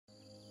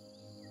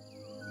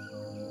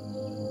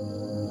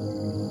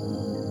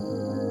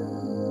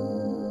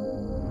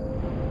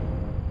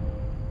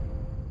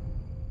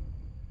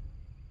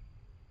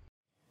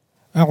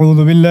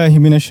أعوذ بالله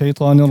من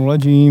الشيطان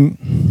الرجيم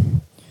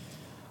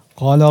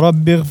قال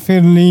رب اغفر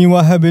لي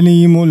وهب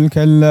لي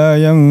ملكا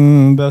لا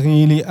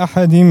ينبغي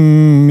لأحد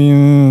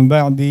من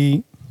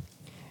بعدي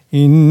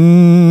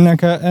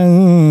إنك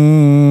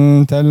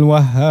أنت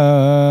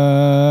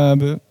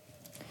الوهاب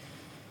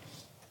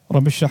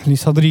رب اشرح لي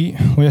صدري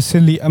ويسر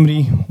لي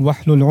أمري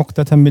واحلل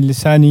عقدة من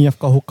لساني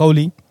يفقه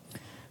قولي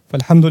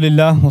فالحمد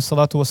لله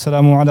والصلاة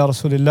والسلام على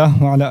رسول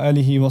الله وعلى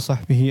آله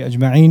وصحبه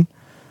أجمعين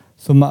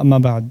ثم أما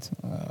بعد.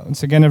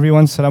 Once again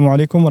everyone, Assalamu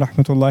alaikum wa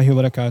rahmatullahi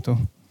wa barakatuh.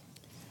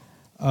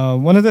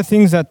 One of the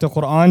things that the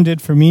Quran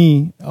did for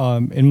me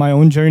in my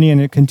own journey, and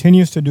it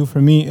continues to do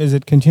for me, is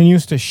it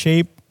continues to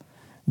shape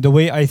the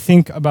way I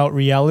think about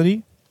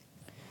reality.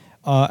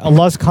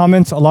 Allah's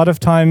comments, a lot of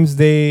times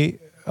they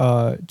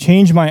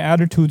change my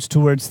attitudes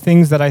towards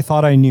things that I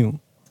thought I knew.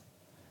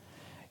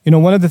 You know,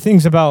 one of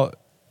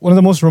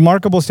the most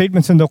remarkable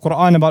statements in the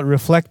Quran about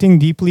reflecting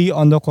deeply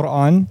on the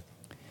Quran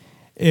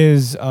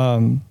is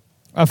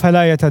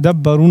أَفَلَا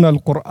يَتَدَبَّرُونَ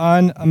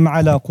الْقُرْآنَ أَمْ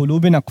عَلَى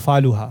قُلُوبٍ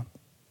أَقْفَالُهَا.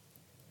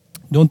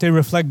 Don't they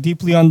reflect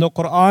deeply on the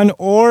Quran,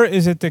 or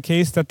is it the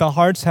case that the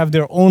hearts have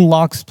their own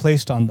locks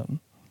placed on them?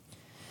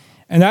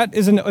 And that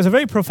is a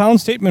very profound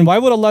statement. Why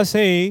would Allah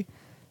say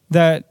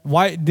that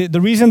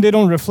the reason they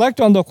don't reflect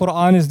on the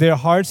Quran is their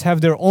hearts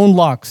have their own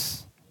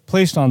locks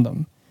placed on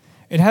them?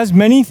 It has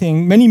many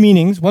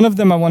meanings. One of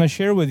them I want to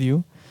share with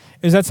you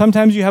is that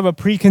sometimes you have a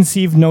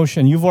preconceived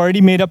notion. You've already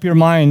made up your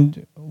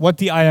mind what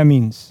the ayah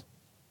means.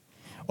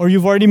 Or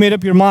you've already made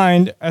up your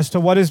mind as to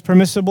what is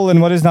permissible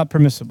and what is not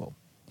permissible.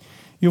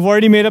 You've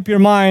already made up your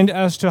mind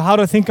as to how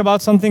to think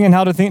about something and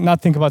how to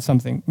not think about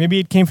something. Maybe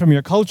it came from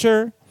your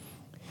culture.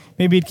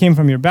 Maybe it came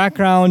from your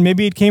background.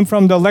 Maybe it came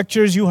from the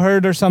lectures you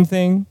heard or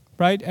something,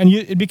 right? And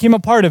it became a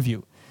part of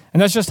you.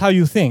 And that's just how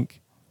you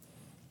think.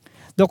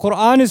 The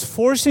Quran is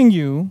forcing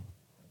you,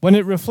 when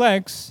it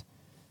reflects,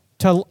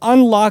 to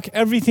unlock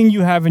everything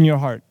you have in your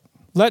heart.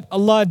 Let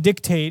Allah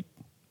dictate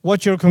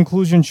what your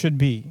conclusion should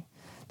be.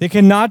 They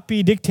cannot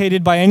be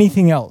dictated by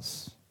anything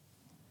else.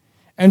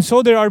 And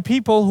so there are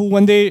people who,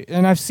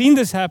 and I've seen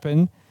this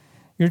happen,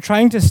 you're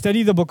trying to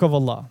study the book of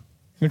Allah.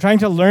 You're trying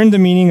to learn the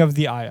meaning of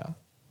the ayah.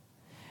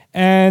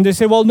 And they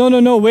say, well,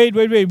 no, wait.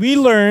 We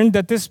learned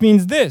that this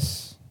means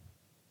this.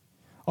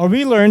 Or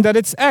we learned that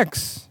it's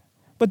X.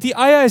 But the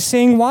ayah is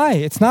saying Y.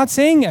 It's not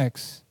saying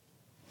X.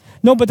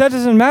 No, but that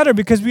doesn't matter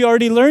because we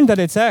already learned that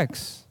it's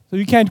X. So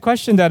you can't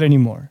question that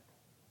anymore.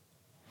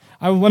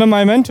 One of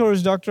my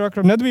mentors, Dr.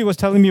 Akram Nadwi, was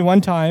telling me one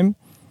time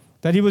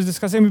that he was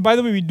discussing, by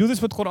the way, we do this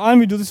with Quran,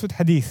 we do this with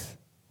Hadith.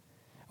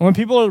 And when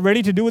people are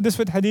ready to do this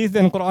with Hadith,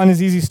 then Quran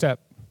is easy step.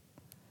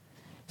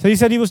 So he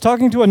said he was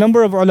talking to a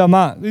number of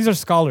ulama. These are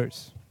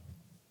scholars.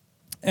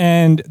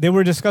 And they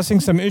were discussing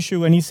some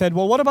issue, and he said,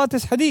 well, what about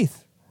this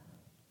Hadith?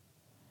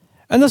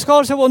 And the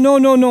scholar said, well,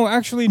 no,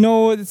 actually,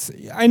 no.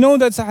 I know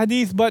that's a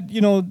Hadith, but,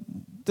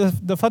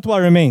 the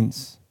fatwa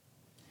remains.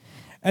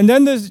 And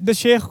then the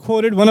Shaykh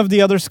quoted one of the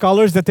other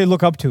scholars that they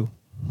look up to.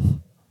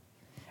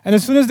 And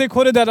as soon as they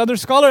quoted that other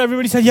scholar,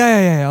 everybody said,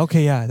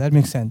 okay, that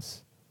makes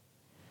sense.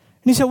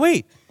 And he said,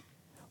 wait,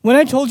 when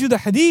I told you the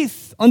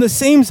hadith on the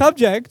same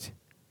subject,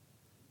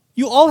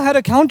 you all had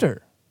a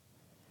counter.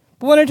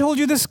 But when I told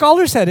you this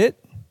scholar said it,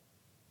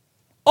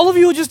 all of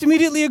you just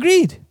immediately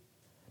agreed.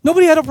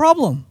 Nobody had a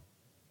problem.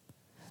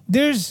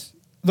 There's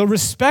the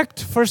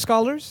respect for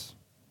scholars,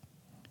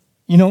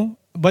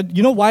 But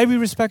you know why we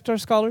respect our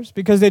scholars?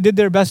 Because they did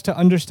their best to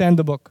understand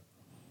the book.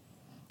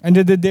 And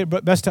they did their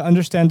best to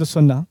understand the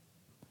sunnah.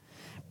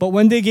 But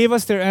when they gave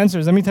us their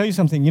answers, let me tell you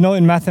something.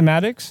 In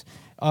mathematics,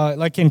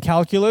 like in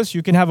calculus,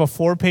 you can have a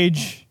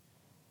 4-page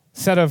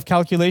set of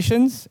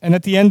calculations, and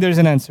at the end there's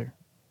an answer.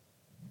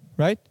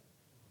 Right?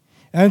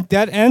 And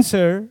that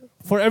answer,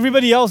 for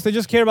everybody else, they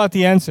just care about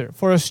the answer.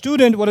 For a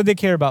student, what do they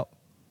care about?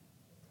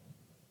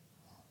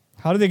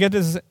 How did they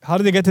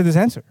get to this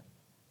answer?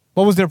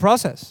 What was their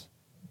process?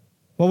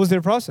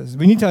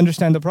 We need to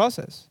understand the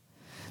process.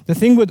 The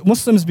thing with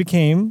Muslims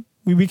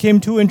we became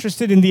too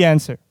interested in the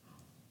answer.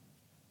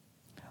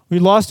 We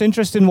lost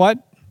interest in what?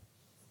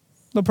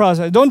 The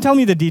process. Don't tell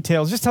me the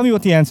details, just tell me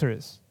what the answer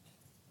is.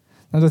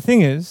 Now the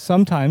thing is,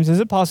 sometimes, is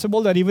it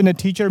possible that even a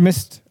teacher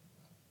missed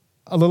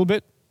a little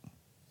bit?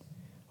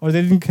 Or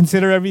they didn't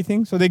consider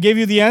everything? So they gave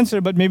you the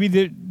answer, but maybe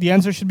the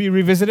answer should be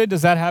revisited.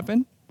 Does that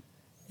happen?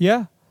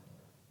 Yeah.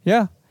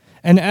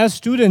 And as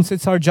students,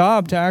 it's our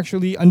job to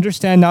actually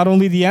understand not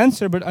only the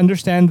answer, but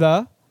understand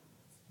the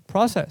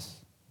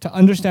process. To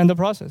understand the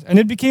process. And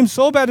it became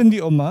so bad in the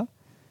ummah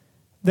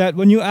that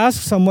when you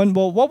ask someone,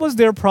 well, what was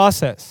their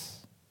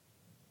process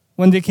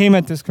when they came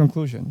at this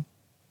conclusion?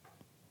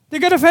 They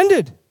get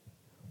offended.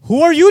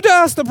 Who are you to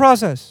ask the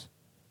process?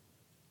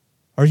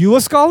 Are you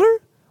a scholar?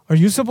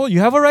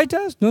 You have a right to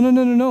ask?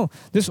 No.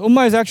 This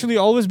ummah has actually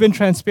always been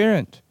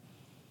transparent.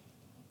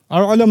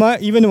 Our ulama,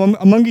 even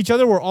among each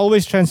other, were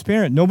always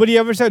transparent. Nobody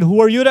ever said,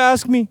 who are you to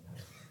ask me?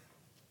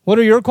 What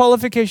are your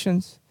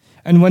qualifications?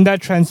 And when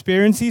that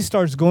transparency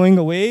starts going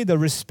away, the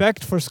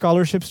respect for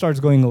scholarship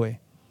starts going away.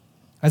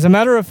 As a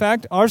matter of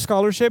fact, our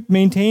scholarship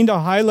maintained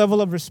a high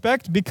level of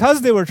respect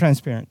because they were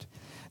transparent.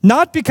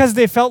 Not because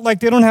they felt like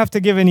they don't have to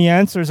give any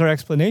answers or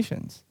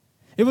explanations.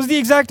 It was the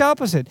exact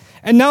opposite.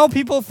 And now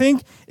people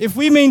think if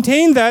we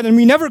maintain that and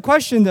we never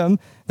question them,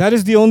 that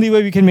is the only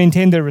way we can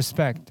maintain their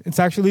respect. It's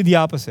actually the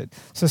opposite.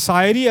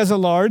 Society as a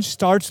large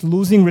starts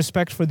losing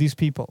respect for these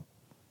people.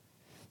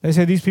 They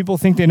say these people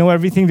think they know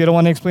everything, they don't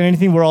want to explain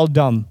anything, we're all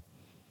dumb.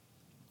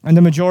 And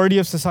the majority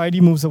of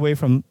society moves away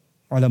from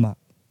ulama.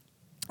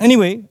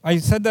 Anyway, I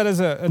said that as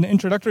an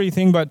introductory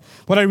thing, but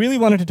what I really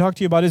wanted to talk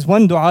to you about is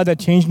one dua that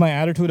changed my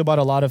attitude about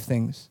a lot of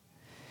things.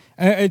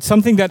 And it's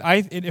something that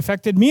it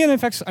affected me and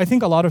affects, I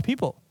think, a lot of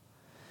people.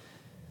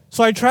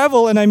 So I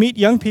travel and I meet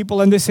young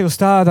people and they say,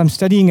 Ustad, I'm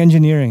studying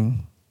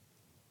engineering.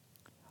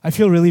 I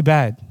feel really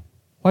bad.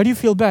 Why do you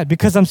feel bad?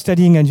 Because I'm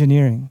studying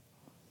engineering.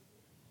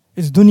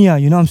 It's dunya,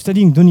 I'm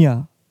studying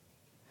dunya.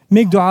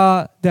 Make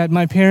dua that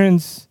my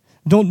parents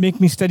don't make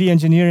me study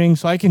engineering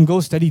so I can go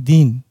study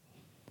deen.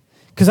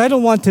 Because I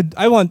don't want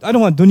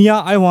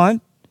dunya, I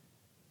want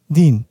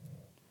deen.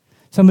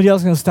 Somebody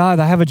else can Ustad,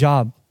 I have a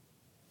job.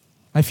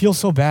 I feel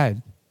so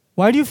bad.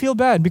 Why do you feel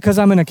bad? Because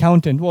I'm an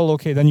accountant. Well,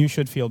 okay, then you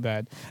should feel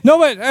bad. No,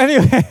 but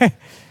anyway,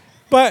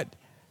 but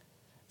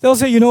they'll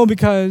say,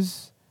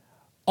 because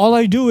all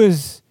I do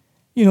is,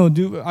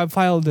 I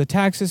file the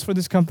taxes for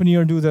this company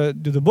or do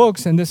the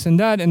books and this and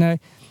that, and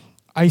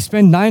I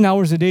spend 9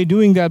 hours a day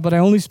doing that, but I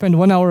only spend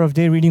 1 hour of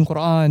day reading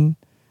Quran,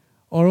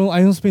 or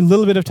I only spend a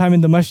little bit of time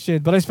in the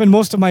masjid, but I spend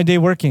most of my day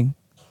working.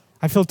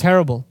 I feel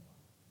terrible.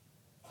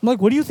 I'm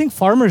like, what do you think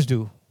farmers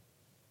do?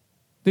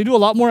 They do a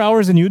lot more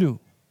hours than you do.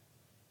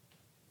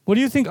 What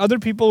do you think other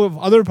people with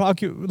other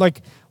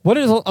what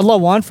does Allah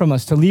want from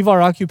us? To leave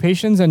our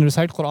occupations and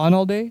recite Quran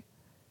all day?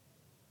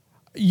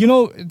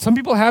 Some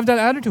people have that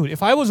attitude.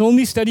 If I was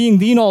only studying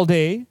deen all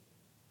day,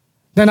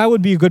 then I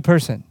would be a good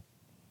person.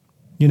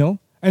 And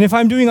if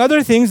I'm doing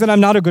other things, then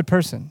I'm not a good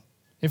person.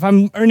 If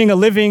I'm earning a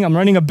living, I'm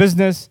running a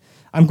business,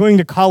 I'm going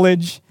to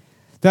college,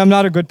 then I'm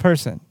not a good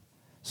person.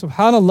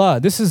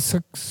 SubhanAllah, this is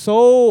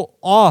so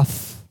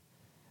off.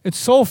 It's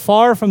so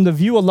far from the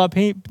view Allah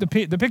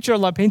the picture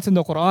Allah paints in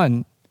the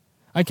Quran.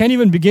 I can't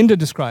even begin to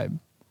describe.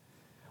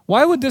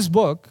 Why would this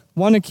book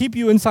want to keep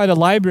you inside a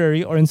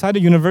library or inside a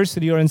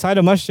university or inside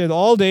a masjid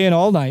all day and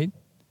all night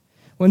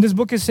when this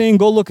book is saying,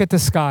 go look at the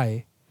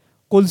sky.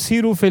 قُلْ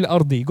سِيرُوا فِي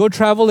الْأَرْضِ. Go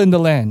travel in the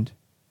land.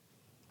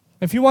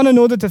 If you want to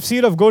know the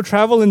tafsir of go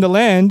travel in the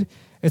land,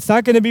 it's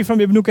not going to be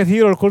from Ibn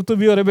Kathir or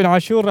Qurtubi or Ibn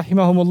Ashur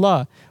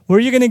rahimahumullah. Where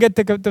are you going to get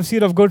the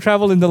tafsir of go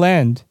travel in the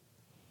land?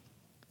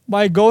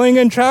 By going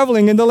and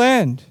traveling in the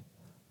land.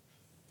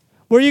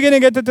 Where are you going to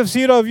get the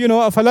tafsir of,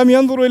 أَفَلَمْ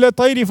يَنْظُرُوا إِلَى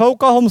الطَّيْرِ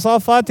فَوْقَهُمْ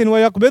صَافَاتٍ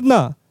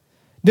وَيَقْبِضْنَا.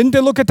 Didn't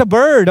they look at the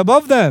bird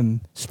above them,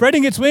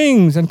 spreading its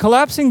wings and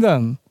collapsing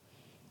them?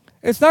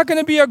 It's not going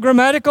to be a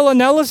grammatical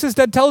analysis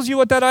that tells you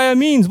what that ayah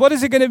means. What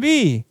is it going to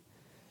be?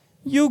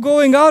 You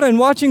going out and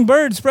watching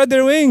birds spread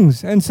their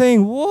wings and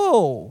saying,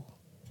 whoa.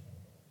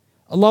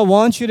 Allah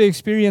wants you to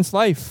experience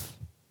life.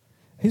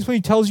 Here's what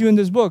He tells you in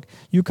this book.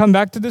 You come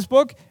back to this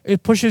book,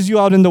 it pushes you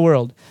out in the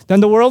world.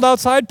 Then the world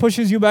outside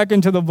pushes you back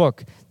into the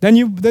book. Then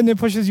it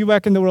pushes you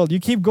back in the world. You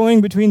keep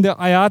going between the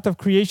ayat of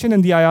creation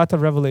and the ayat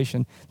of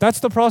revelation. That's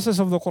the process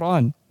of the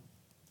Quran.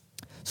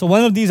 So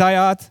one of these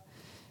ayat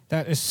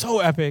that is so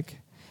epic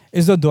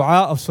is the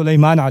dua of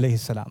Sulaiman alayhi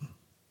salam.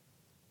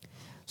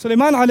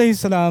 Sulaiman alayhi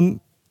salam,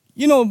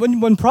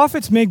 when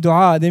prophets make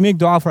dua, they make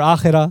dua for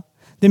akhirah,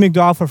 they make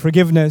dua for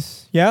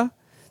forgiveness, yeah?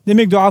 They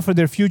make dua for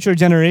their future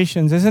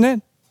generations, isn't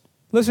it?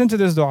 Listen to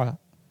this dua.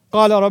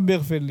 قَالَ رَبِّ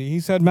اغْفِرْ لِي. He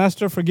said,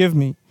 Master, forgive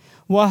me.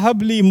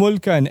 وَهَبْ لِي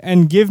مُلْكًا.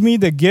 And give me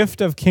the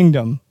gift of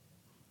kingdom.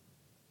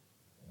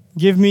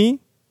 Give me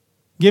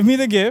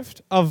the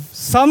gift of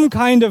some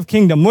kind of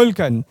kingdom.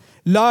 مُلْكًا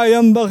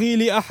لَا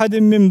يَنْبَغِي لِأَحَدٍ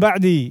مِّن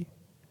بَعْدِي.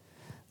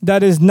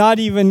 That is not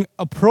even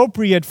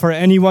appropriate for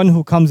anyone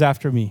who comes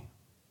after me.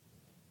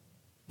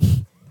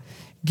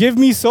 Give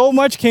me so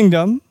much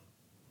kingdom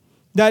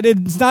that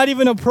it's not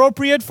even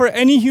appropriate for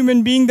any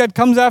human being that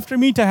comes after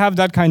me to have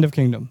that kind of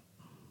kingdom.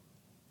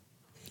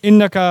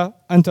 Innaka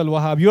antal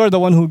wahhab. You are the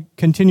one who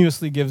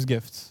continuously gives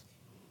gifts.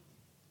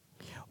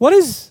 What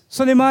is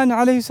Sulaiman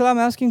alayhi salam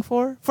asking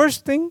for?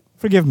 First thing,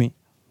 forgive me.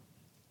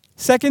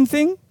 Second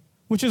thing,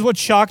 which is what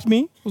shocked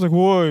me, I was like,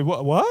 whoa,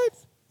 what?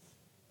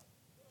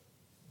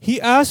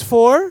 He asked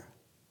for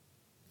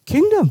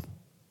kingdom.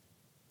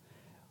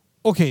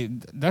 Okay,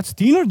 that's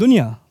deen or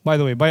dunya, by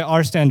the way, by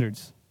our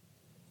standards.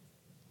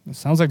 It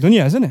sounds like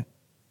dunya, isn't it?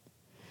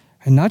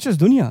 And not just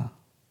dunya.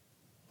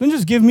 Don't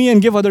just give me and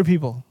give other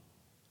people.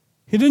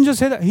 He didn't just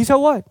say that. He said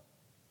what?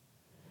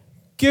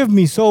 Give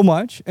me so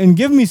much and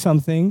give me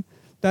something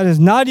that is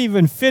not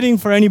even fitting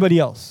for anybody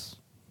else.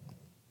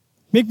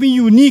 Make me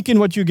unique in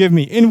what you give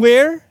me. In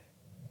where?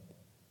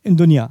 In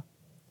dunya.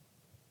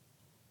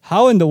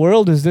 How in the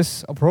world is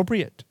this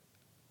appropriate?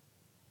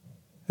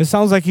 It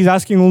sounds like he's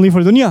asking only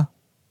for dunya.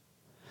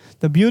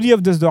 The beauty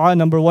of this dua,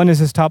 number one, is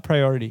his top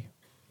priority.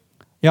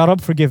 Ya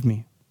Rab, forgive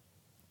me.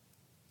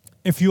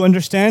 If you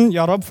understand,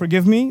 Ya Rab,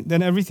 forgive me,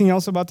 then everything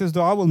else about this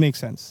dua will make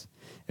sense.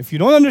 If you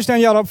don't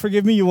understand, Ya Rab,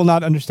 forgive me, you will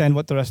not understand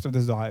what the rest of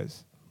this dua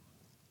is.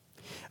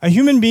 A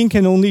human being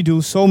can only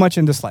do so much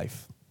in this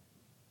life.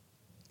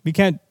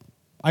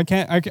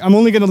 I'm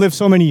only going to live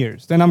so many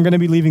years. Then I'm going to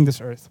be leaving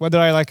this earth, whether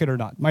I like it or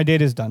not. My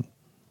date is done.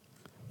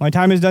 My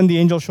time is done. The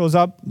angel shows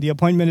up. The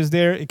appointment is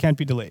there. It can't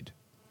be delayed.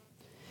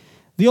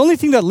 The only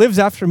thing that lives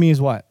after me is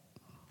what?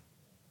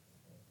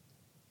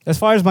 As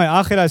far as my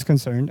akhirah is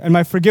concerned and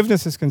my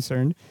forgiveness is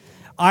concerned,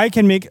 I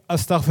can make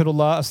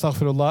astaghfirullah,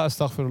 astaghfirullah,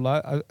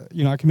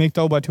 astaghfirullah. I can make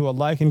tawbah to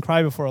Allah. I can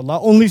cry before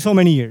Allah only so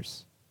many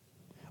years.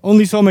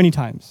 Only so many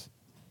times.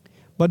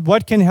 But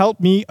what can help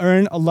me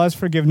earn Allah's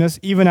forgiveness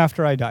even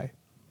after I die?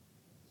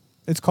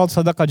 It's called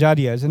sadaqah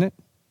jariyah, isn't it?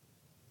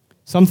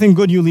 Something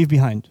good you leave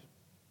behind.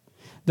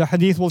 The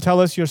hadith will tell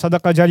us your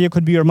sadaqah jariyah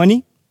could be your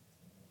money.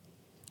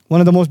 One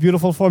of the most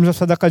beautiful forms of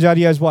sadaqah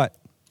jariyah is what?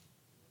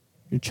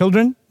 Your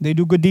children, they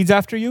do good deeds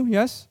after you,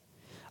 yes?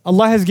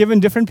 Allah has given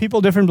different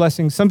people different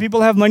blessings. Some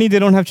people have money, they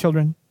don't have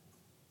children.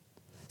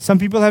 Some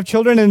people have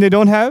children and they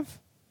don't have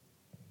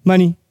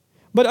money.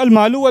 But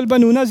al-malu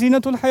wal-banuna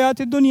zinatul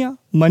hayatid dunya.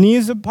 Money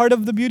is a part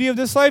of the beauty of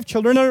this life.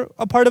 Children are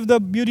a part of the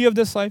beauty of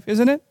this life,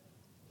 isn't it?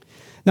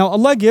 Now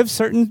Allah gives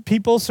certain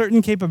people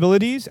certain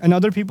capabilities and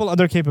other people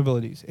other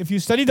capabilities. If you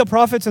study the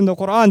prophets in the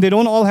Quran, they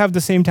don't all have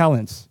the same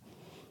talents.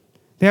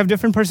 They have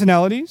different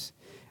personalities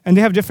and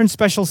they have different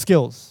special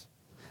skills.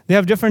 They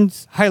have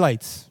different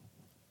highlights.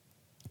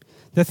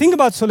 The thing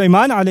about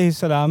Sulaiman alayhi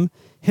salam,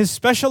 his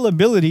special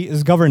ability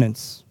is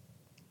governance.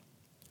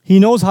 He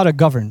knows how to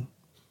govern.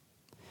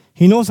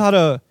 He knows how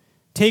to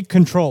take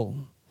control.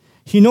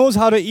 He knows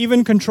how to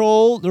even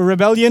control the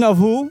rebellion of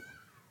who?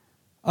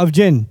 Of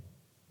jinn.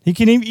 He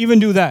can even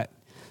do that.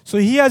 So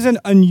he has an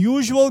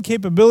unusual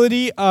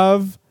capability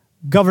of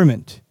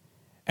government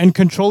and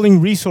controlling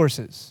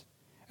resources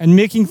and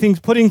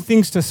putting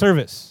things to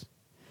service.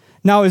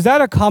 Now, is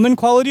that a common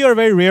quality or a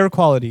very rare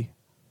quality?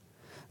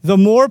 The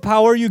more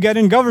power you get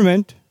in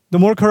government, the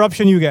more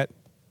corruption you get.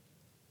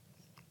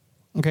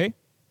 Okay?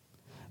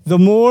 The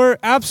more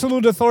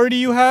absolute authority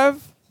you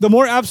have, the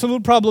more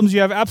absolute problems you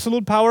have.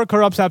 Absolute power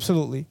corrupts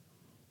absolutely.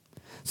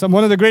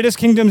 One of the greatest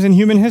kingdoms in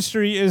human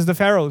history is the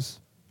pharaohs.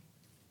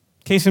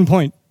 Case in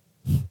point,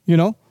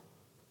 Now,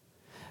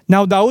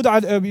 Sulaiman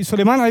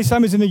alayhi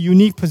salam is in a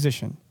unique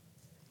position.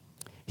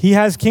 He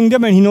has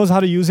kingdom and he knows how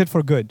to use it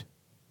for good.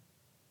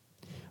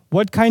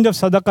 What kind of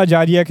sadaqah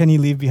jariyah can he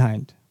leave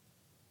behind?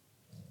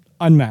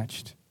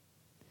 Unmatched.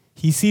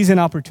 He sees an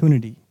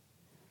opportunity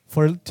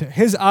for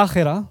his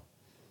akhirah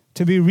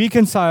to be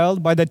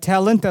reconciled by the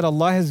talent that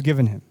Allah has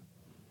given him.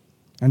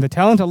 And the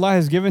talent Allah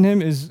has given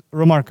him is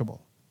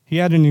remarkable. He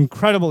had an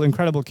incredible,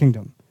 incredible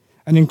kingdom,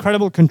 an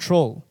incredible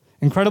control,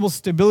 incredible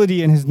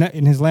stability in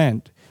his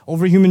land,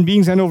 over human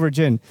beings and over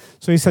jinn.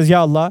 So he says,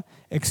 Ya Allah,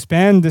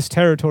 expand this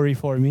territory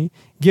for me.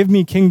 Give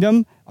me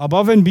kingdom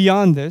above and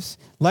beyond this,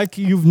 like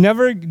you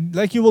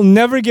will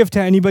never give to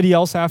anybody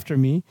else after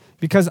me,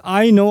 because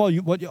I know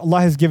what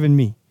Allah has given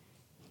me.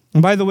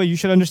 And by the way, you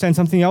should understand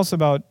something else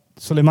about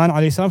Sulaiman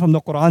alayhi salam from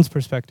the Quran's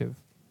perspective.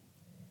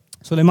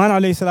 Sulaiman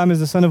alayhi salam is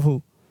the son of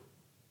who?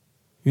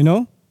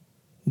 Dawud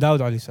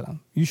alayhi salam.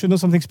 You should know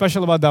something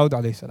special about Dawud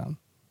alayhi salam.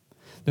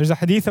 There's a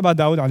hadith about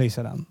Dawud alayhi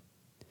salam.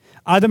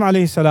 Adam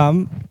alayhi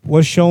salam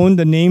was shown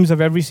the names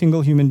of every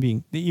single human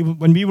being.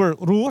 When we were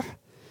ruh,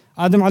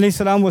 Adam alayhi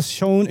salam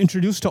was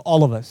introduced to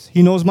all of us.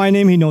 He knows my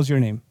name, he knows your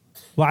name.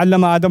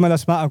 وَعَلَّمَ آدَمَ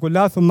الْأَسْمَاءَ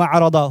كُلَّهَا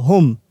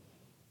ثُمَّ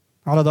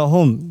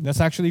عَرَضَهُمْ. That's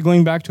actually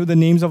going back to the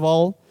names of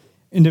all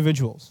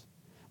individuals,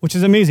 which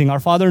is amazing. Our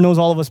Father knows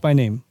all of us by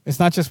name. It's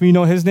not just we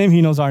know His name,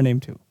 He knows our name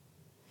too.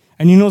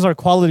 And He knows our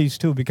qualities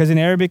too, because in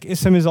Arabic,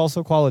 ism is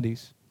also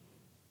qualities.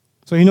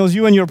 So He knows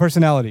you and your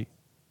personality.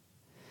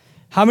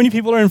 How many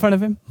people are in front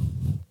of Him?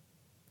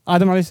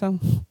 Adam alayhi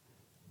salam?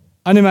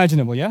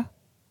 Unimaginable, yeah?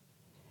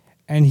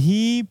 And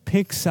He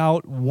picks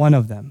out one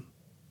of them.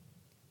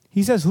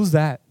 He says, who's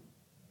that?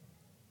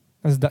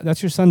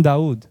 That's your son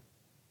Dawood.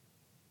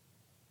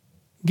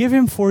 Give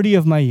him 40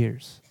 of my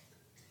years.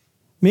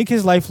 Make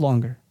his life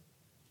longer.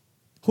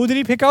 Who did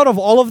He pick out of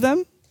all of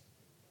them?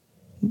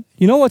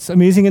 You know what's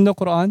amazing in the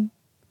Quran?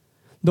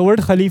 The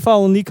word Khalifa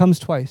only comes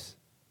twice.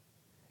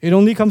 It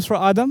only comes for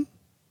Adam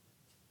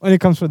and it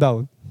comes for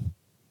Dawood.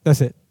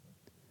 That's it.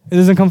 It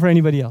doesn't come for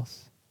anybody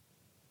else.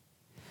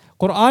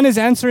 Quran is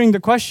answering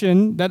the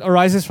question that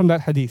arises from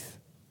that hadith.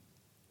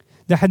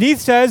 The hadith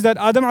says that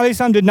Adam alayhi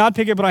salam did not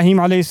pick Ibrahim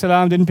alayhi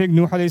salam, didn't pick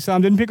Nuh alayhi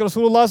salam, didn't pick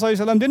Rasulullah sallallahu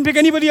alayhi wasallam, didn't pick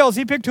anybody else.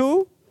 He picked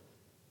who?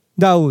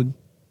 Dawood.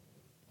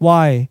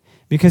 Why?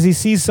 Because he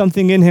sees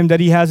something in him that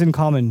he has in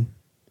common.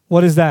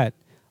 What is that?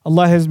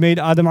 Allah has made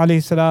Adam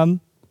alayhi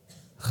salam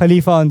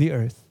Khalifa on the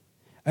earth.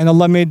 And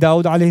Allah made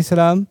Dawood alayhi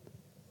salam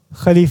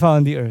Khalifa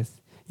on the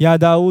earth. Ya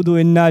Dawood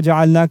inna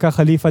ja'alnaka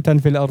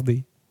khalifatan fil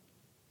ardi.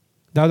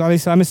 Dawood alayhi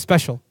salam is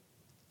special.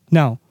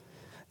 Now,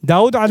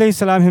 Dawood alayhi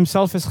salam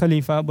himself is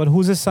Khalifa, but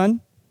who's his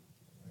son?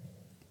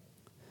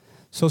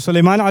 So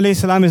Sulaiman alayhi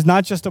salam is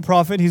not just a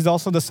prophet, he's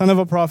also the son of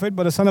a prophet,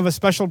 but a son of a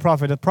special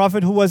prophet. A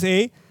prophet who was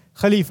a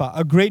Khalifa,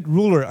 a great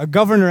ruler, a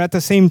governor at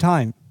the same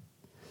time.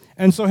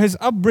 And so his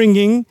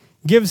upbringing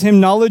gives him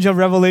knowledge of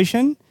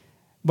revelation,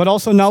 but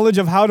also knowledge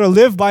of how to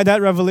live by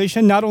that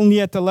revelation, not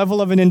only at the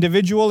level of an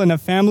individual and a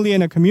family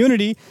and a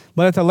community,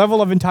 but at the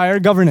level of entire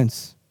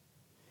governance.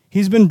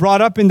 He's been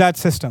brought up in that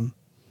system.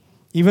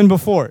 Even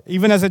before,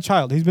 even as a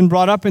child, he's been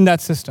brought up in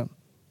that system,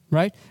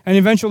 right? And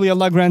eventually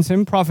Allah grants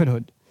him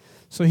prophethood.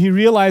 So he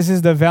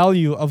realizes the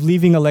value of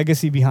leaving a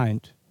legacy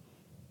behind.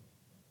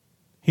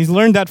 He's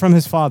learned that from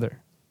his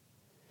father.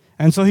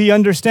 And so he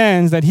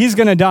understands that he's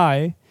going to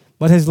die,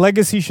 but his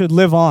legacy should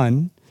live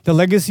on. The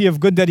legacy of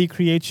good that he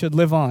creates should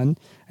live on.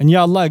 And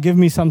Ya Allah, give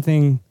me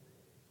something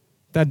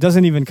that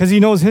doesn't even, because he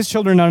knows his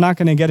children are not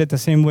going to get it the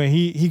same way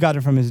he got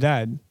it from his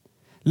dad.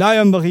 لا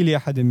ينبغي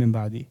لأحد من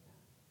بعدي.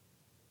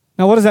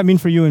 Now what does that mean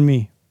for you and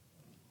me?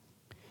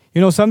 You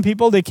know, some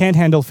people, they can't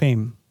handle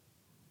fame.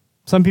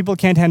 Some people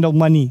can't handle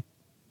money.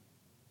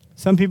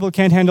 Some people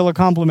can't handle a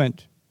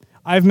compliment.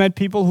 I've met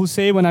people who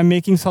say when I'm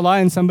making salah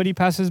and somebody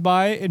passes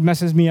by, it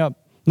messes me up.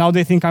 Now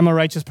they think I'm a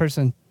righteous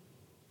person.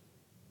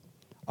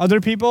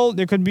 Other people,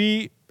 they could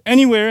be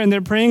anywhere and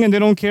they're praying and they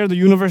don't care, the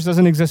universe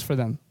doesn't exist for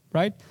them,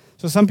 right?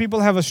 So some people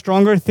have a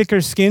stronger,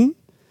 thicker skin.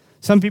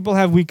 Some people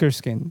have weaker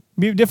skin.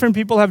 Different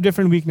people have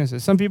different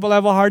weaknesses. Some people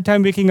have a hard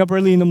time waking up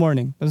early in the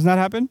morning. Doesn't that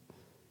happen?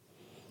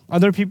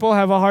 Other people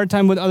have a hard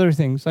time with other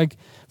things. Like,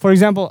 for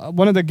example,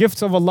 one of the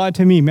gifts of Allah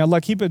to me, may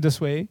Allah keep it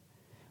this way,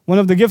 one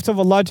of the gifts of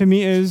Allah to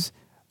me is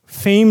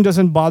fame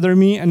doesn't bother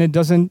me and it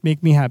doesn't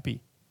make me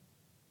happy.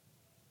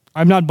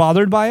 I'm not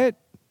bothered by it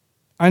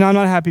and I'm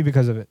not happy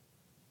because of it.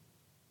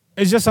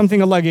 It's just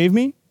something Allah gave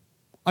me.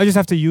 I just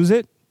have to use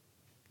it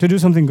to do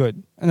something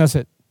good, and that's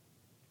it.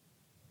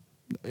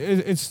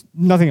 It's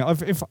nothing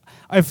else.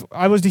 If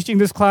I was teaching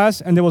this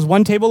class and there was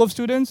one table of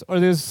students, or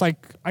there's like,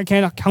 I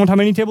can't count how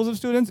many tables of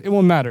students, it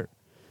won't matter.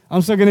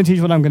 I'm still going to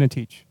teach what I'm going to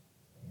teach.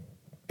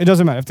 It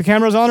doesn't matter. If the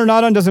camera's on or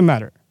not on, doesn't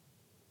matter.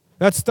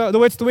 That's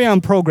the way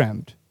I'm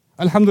programmed.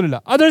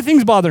 Alhamdulillah. Other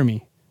things bother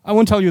me. I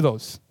won't tell you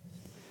those.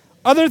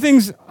 Other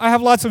things, I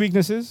have lots of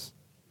weaknesses.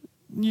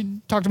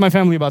 You talk to my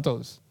family about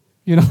those,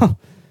 you know.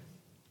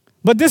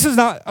 But this is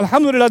not,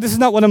 alhamdulillah, this is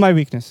not one of my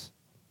weaknesses.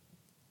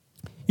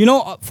 You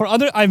know,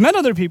 I've met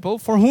other people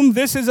for whom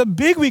this is a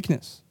big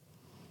weakness.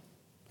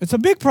 It's a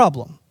big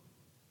problem.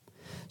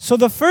 So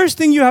the first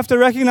thing you have to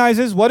recognize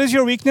is what is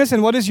your weakness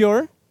and what is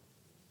your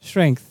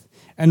strength.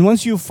 And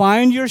once you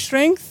find your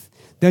strength,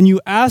 then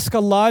you ask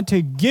Allah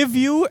to give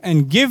you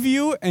and give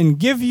you and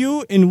give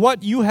you in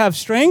what you have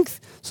strength,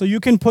 so you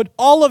can put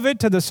all of it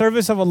to the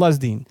service of Allah's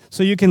deen,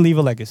 so you can leave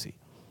a legacy.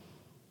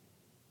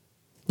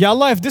 Ya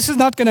Allah, if this is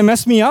not going to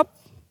mess me up,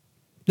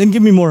 then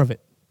give me more of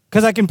it,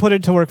 because I can put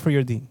it to work for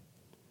your deen.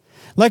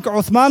 Like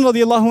Uthman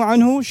radiallahu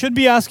anhu should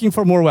be asking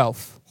for more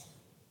wealth.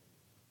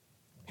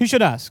 He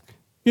should ask.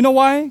 You know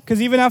why?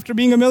 Because even after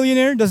being a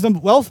millionaire, does the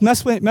wealth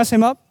mess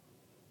him up?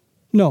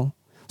 No.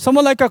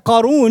 Someone like a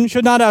Qarun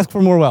should not ask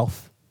for more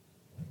wealth.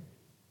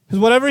 Because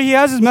whatever he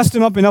has messed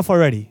him up enough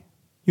already.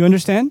 You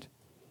understand?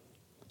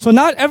 So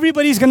not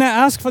everybody's going to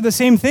ask for the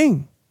same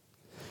thing.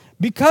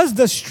 Because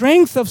the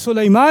strength of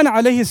Sulaiman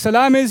alayhi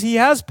salam is he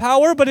has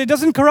power, but it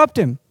doesn't corrupt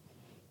him.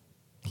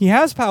 He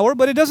has power,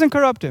 but it doesn't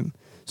corrupt him.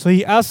 So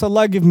he asks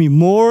Allah, give me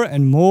more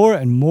and more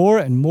and more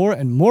and more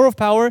and more of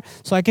power,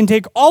 so I can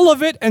take all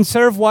of it and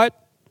serve what?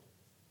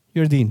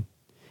 Your deen.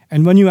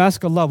 And when you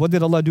ask Allah, what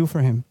did Allah do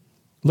for him?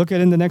 Look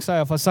at in the next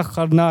ayah.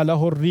 فَسَخَّرْنَا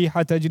لَهُ الرِّيحَ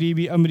تَجْرِي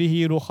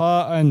بِأَمْرِهِ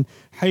رُخَاءً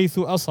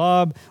حَيْثُ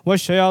أَصَابَ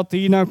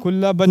وَالشَّيَاطِينَ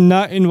كُلَّ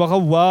بَنَّاءٍ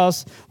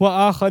وَغَوَّاصٍ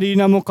وَآخَرِينَ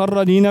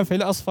مُقَرَّنِينَ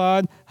فِي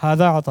الْأَصْفَادِ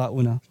هَذَا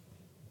عَطَاؤُنَا.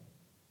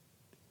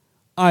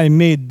 I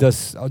made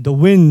the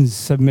winds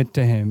submit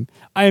to him.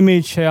 I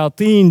made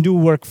shayateen do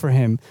work for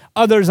him.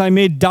 Others I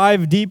made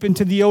dive deep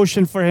into the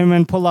ocean for him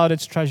and pull out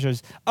its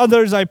treasures.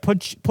 Others I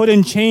put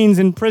in chains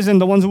in prison,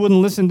 the ones who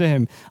wouldn't listen to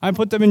him. I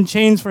put them in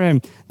chains for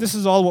him. This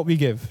is all what we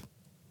give.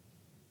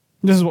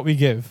 This is what we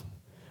give.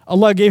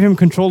 Allah gave him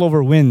control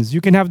over winds. You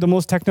can have the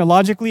most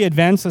technologically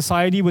advanced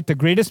society with the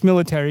greatest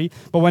military,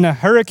 but when a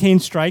hurricane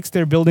strikes,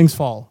 their buildings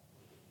fall.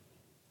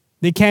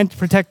 They can't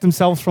protect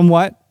themselves from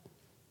what?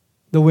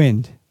 The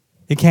wind.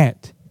 They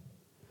can't.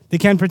 They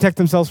can't protect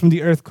themselves from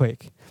the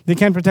earthquake. They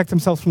can't protect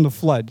themselves from the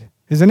flood.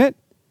 Isn't it?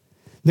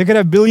 They could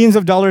have billions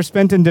of dollars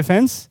spent in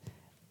defense,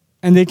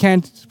 and they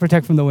can't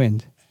protect from the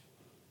wind.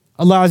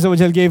 Allah Azza wa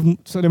Jal gave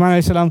Sulaiman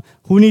alayhi salam,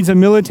 who needs a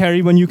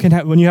military when you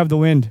have the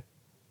wind?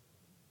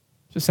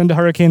 Just send a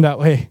hurricane that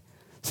way.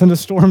 Send a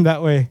storm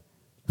that way.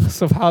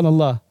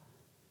 Subhanallah.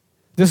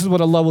 This is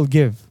what Allah will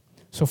give.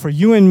 So for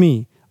you and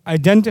me,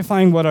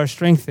 identifying what our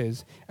strength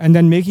is, and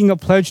then making a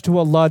pledge to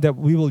Allah that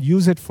we will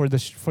use it for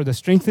the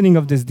strengthening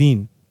of this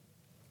deen,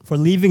 for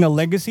leaving a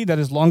legacy that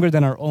is longer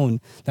than our own,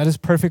 that is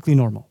perfectly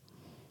normal.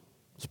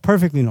 It's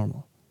perfectly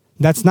normal.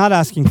 That's not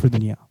asking for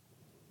dunya.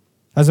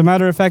 As a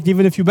matter of fact,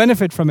 even if you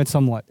benefit from it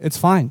somewhat, it's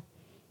fine.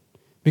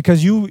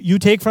 Because you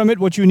take from it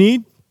what you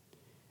need,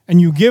 and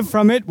you give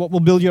from it what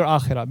will build your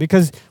akhirah.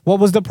 Because what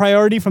was the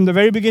priority from the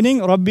very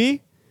beginning? Rabbi,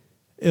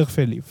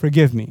 ighfirli,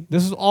 forgive me.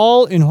 This is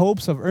all in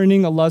hopes of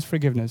earning Allah's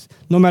forgiveness.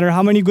 No matter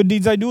how many good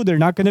deeds I do, they're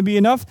not going to be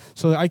enough.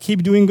 So I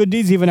keep doing good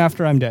deeds even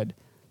after I'm dead.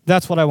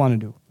 That's what I want to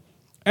do.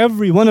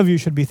 Every one of you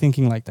should be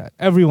thinking like that.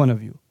 Every one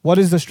of you. What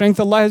is the strength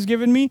Allah has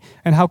given me?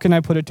 And how can I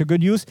put it to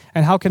good use?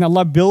 And how can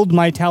Allah build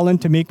my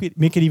talent to make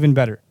it even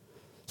better?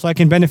 so I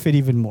can benefit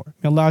even more.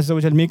 May Allah Azza wa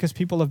Jal make us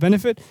people of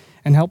benefit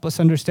and help us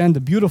understand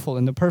the beautiful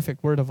and the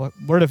perfect word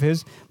of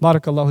His.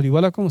 Barakallahu li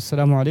wa lakum.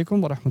 Assalamu alaikum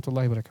wa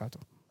rahmatullahi wa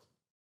barakatuh.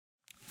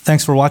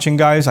 Thanks for watching,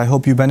 guys. I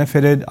hope you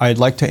benefited. I'd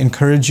like to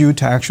encourage you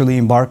to actually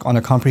embark on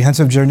a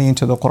comprehensive journey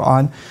into the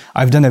Quran.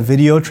 I've done a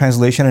video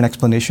translation and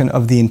explanation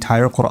of the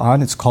entire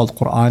Quran. It's called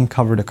Quran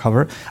Cover to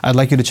Cover. I'd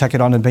like you to check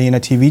it on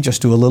Bayyinah TV.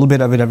 Just do a little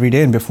bit of it every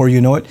day, and before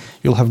you know it,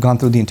 you'll have gone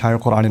through the entire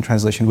Quran in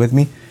translation with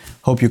me.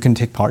 Hope you can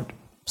take part.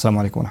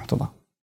 Assalamu alaikum wa rahmatullah.